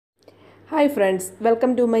Hi friends,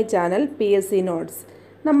 welcome to my channel PSC Notes.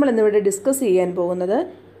 നമ്മൾ ഇന്നിവിടെ discuss ചെയ്യാൻ പോകുന്നത്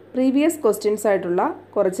പ്രീവിയസ് ക്വസ്റ്റ്യൻസ് ആയിട്ടുള്ള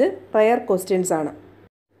കുറച്ച് പ്രയർ ക്വസ്റ്റ്യൻസ് ആണ്.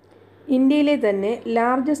 ഇന്ത്യയിലെ തന്നെ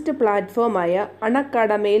ലാർജസ്റ്റ് പ്ലാറ്റ്ഫോമായ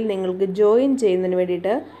അൺഅക്കാഡമിയിൽ നിങ്ങൾക്ക് ജോയിൻ ചെയ്യുന്നതിന്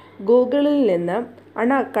വേണ്ടിയിട്ട് ഗൂഗിളിൽ നിന്ന്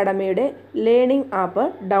അൺഅക്കാഡമിയുടെ ലേണിംഗ് ആപ്പ്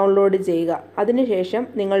ഡൗൺലോഡ് ചെയ്യുക. അതിനുശേഷം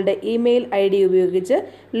നിങ്ങളുടെ ഇമെയിൽ ID ഉപയോഗിച്ച്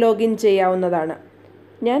ലോഗിൻ ചെയ്യാവുന്നതാണ്.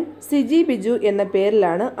 ഞാൻ സിജി ബിജു എന്ന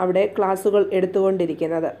പേരിലാണ് അവിടെ ക്ലാസ്സുകൾ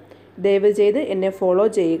എടുത്തുകൊണ്ടിരിക്കുന്നത്. ദയവ് ചെയ്ത് എന്നെ ഫോളോ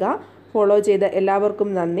ചെയ്യുക. ഫോളോ ചെയ്ത എല്ലാവർക്കും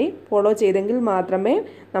നന്ദി. ഫോളോ ചെയ്തെങ്കിൽ മാത്രമേ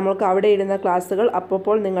നമ്മൾക്ക് അവിടെ ഇടുന്ന ക്ലാസ്സുകൾ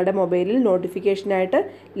അപ്പോൾ നിങ്ങളുടെ മൊബൈലിൽ നോട്ടിഫിക്കേഷനായിട്ട്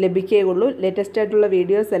ലഭിക്കുകയുള്ളൂ. ലേറ്റസ്റ്റ് ആയിട്ടുള്ള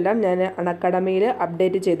വീഡിയോസ് എല്ലാം ഞാൻ അൺഅക്കാഡമിയിൽ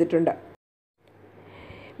അപ്ഡേറ്റ് ചെയ്തിട്ടുണ്ട്.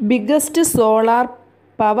 Biggest solar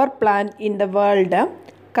power plant in the world,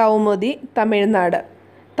 Kaumudi, Tamil Nadu.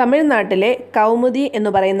 തമിഴ്നാട്ടിലെ കൗമുദി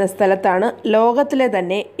എന്ന് പറയുന്ന സ്ഥലത്താണ് ലോകത്തിലെ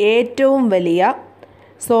തന്നെ ഏറ്റവും വലിയ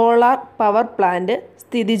സോളാർ പവർ പ്ലാന്റ്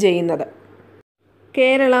സ്ഥിതി ചെയ്യുന്നത്.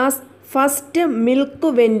 Kerala's first milk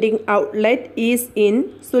vending outlet is in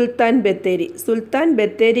Sultan Bathery. സുൽത്താൻ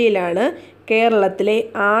ബത്തേരിയിലാണ് കേരളത്തിലെ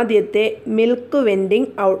ആദ്യത്തെ മിൽക്ക്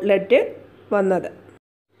വെൻഡിംഗ് ഔട്ട്ലെറ്റ് വന്നത്.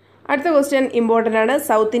 അടുത്ത ക്വസ്റ്റ്യൻ ഇമ്പോർട്ടൻ്റ് ആണ്.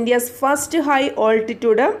 South India's first high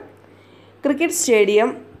altitude cricket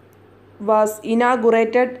stadium was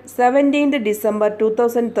inaugurated 17th December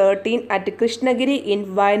 2013 at Krishnagiri in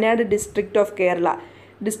Wayanad district of Kerala.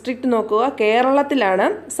 District നോക്കുക, കേരളത്തിലാണ്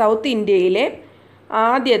south ഇന്ത്യയിലെ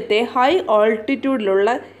ആദ്യത്തെ high ഓൾട്ടിറ്റ്യൂഡിലുള്ള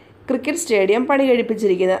cricket stadium പണി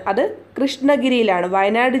കഴിപ്പിച്ചിരിക്കുന്നത്. അത് കൃഷ്ണഗിരിയിലാണ്,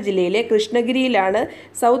 വയനാട് ജില്ലയിലെ കൃഷ്ണഗിരിയിലാണ്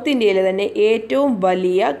സൗത്ത് ഇന്ത്യയിലെ തന്നെ ഏറ്റവും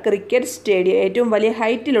വലിയ ക്രിക്കറ്റ് സ്റ്റേഡിയം, ഏറ്റവും വലിയ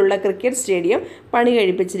ഹൈറ്റിലുള്ള ക്രിക്കറ്റ് സ്റ്റേഡിയം പണി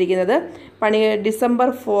കഴിപ്പിച്ചിരിക്കുന്നത്.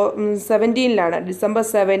 ഡിസംബർ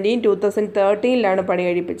 17, 2013 പണി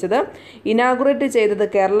കഴിപ്പിച്ചത്. ഇനാഗുറേറ്റ് ചെയ്തത്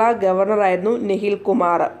കേരള ഗവർണറായിരുന്നു നിഖിൽ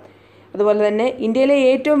കുമാർ. അതുപോലെ തന്നെ ഇന്ത്യയിലെ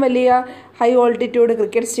ഏറ്റവും വലിയ ഹൈ ഓൾട്ടിറ്റ്യൂഡ്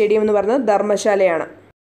ക്രിക്കറ്റ് സ്റ്റേഡിയം എന്ന് പറയുന്നത് ധർമ്മശാലയാണ്.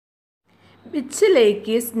 Which lake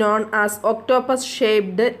is known as octopus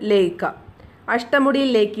shaped lake? Ashtamudi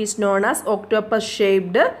lake is known as octopus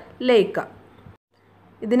shaped ലേക്ക്.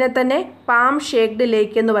 ഇതിനെ തന്നെ പാം ഷേപ്ഡ്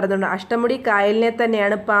ലേക്ക് എന്ന് പറയുന്നുണ്ട്. അഷ്ടമുടി കായലിനെ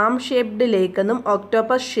തന്നെയാണ് പാം ഷേപ്ഡ് ലേക്ക് എന്നും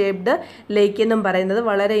ഒക്ടോപ്പസ് ഷേപ്ഡ് ലേക്ക് എന്നും പറയുന്നത്.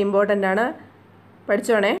 വളരെ ഇമ്പോർട്ടൻ്റ് ആണ്,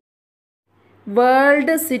 പഠിച്ചോണേ.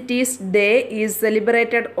 World cities day is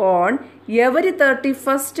celebrated on every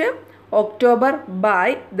 31st October by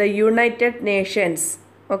the United Nations.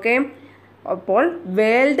 Okay, അപ്പോൾ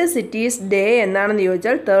വേൾഡ് സിറ്റീസ് ഡേ എന്നാണെന്ന്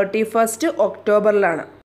ചോദിച്ചാൽ 31st October.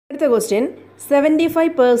 അടുത്ത question,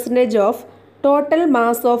 75% of total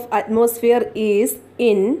mass of atmosphere is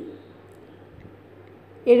in.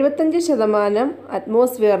 75%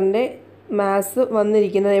 അറ്റ്മോസ്ഫിയറിൻ്റെ mass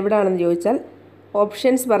വന്നിരിക്കുന്നത് എവിടെയാണെന്ന് ചോദിച്ചാൽ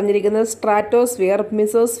ഓപ്ഷൻസ് പറഞ്ഞിരിക്കുന്നത് stratosphere,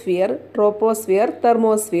 mesosphere, troposphere,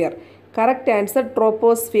 thermosphere. Correct answer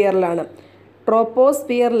ട്രോപ്പോസ്ഫിയറിലാണ്.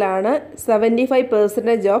 ട്രോപ്പോസ്ഫിയറിലാണ്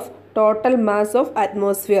 75% of total mass of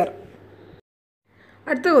atmosphere.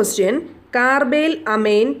 അടുത്ത question, കാർബൈൽ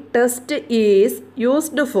amen test is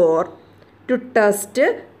used for to test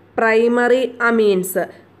primary amines.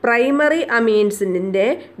 Primary അമീൻസിൻ്റെ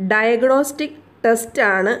diagnostic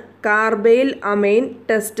ടെസ്റ്റാണ് കാർബൈൽ amen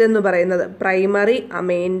test എന്ന് പറയുന്നത്. Primary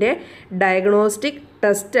അമൈൻ്റെ diagnostic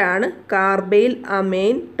ടെസ്റ്റാണ് കാർബൈൽ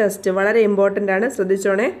amen test. വളരെ ഇമ്പോർട്ടൻ്റ് ആണ്,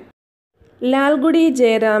 ശ്രദ്ധിച്ചോണേ. Lalgudi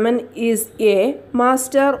Jayaraman is A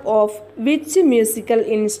master of which musical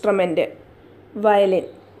instrument? Violin.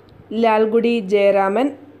 Lalgudi Jayaraman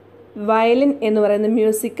violin എന്ന് പറയുന്ന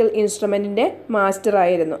musical ഇൻസ്ട്രുമെൻറ്റിൻ്റെ master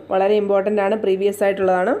ആയിരുന്നു. വളരെ ഇമ്പോർട്ടൻ്റ് ആണ്, പ്രീവിയസ്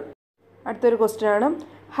ആയിട്ടുള്ളതാണ്. അടുത്തൊരു ക്വസ്റ്റ്യൻ ആണ്,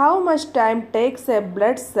 how much time takes A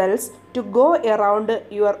blood cells to go around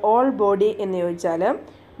your all body എന്ന് ചോദിച്ചാൽ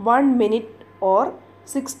 1 minute ഓർ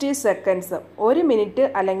 60 seconds. 1 minute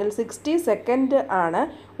അല്ലെങ്കിൽ 60 seconds ആണ്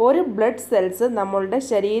ഒരു ബ്ലഡ് സെൽസ് നമ്മളുടെ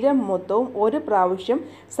ശരീരം മൊത്തവും ഒരു പ്രാവശ്യം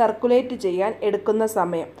സർക്കുലേറ്റ് ചെയ്യാൻ എടുക്കുന്ന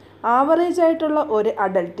സമയം. ആവറേജ് ആയിട്ടുള്ള ഒരു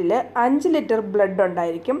അഡൽട്ടിൽ 5 ലിറ്റർ ബ്ലഡ്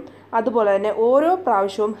ഉണ്ടായിരിക്കും. അതുപോലെ തന്നെ ഓരോ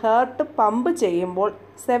പ്രാവശ്യവും ഹാർട്ട് പമ്പ് ചെയ്യുമ്പോൾ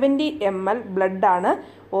 70 ml ബ്ലഡാണ്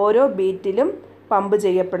ഓരോ ബീറ്റിലും പമ്പ്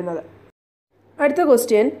ചെയ്യപ്പെടുന്നത്. അടുത്ത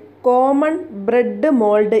question, common bread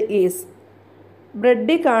mould is.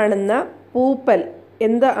 ബ്രെഡിൽ കാണുന്ന പൂപ്പൽ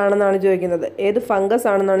എന്താണെന്നാണ് ചോദിക്കുന്നത്. ഏത് ഫംഗസ്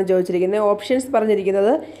ആണെന്നാണ് ചോദിച്ചിരിക്കുന്നത്. ഓപ്ഷൻസ്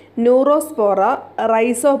പറഞ്ഞിരിക്കുന്നത് Neurospora,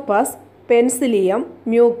 Rhizopus, penicillium,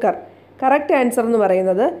 Mucor. Correct answer എന്ന്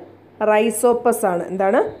പറയുന്നത് റൈസോപ്പസ് ആണ്.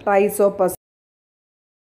 എന്താണ്? റൈസോപ്പസ്.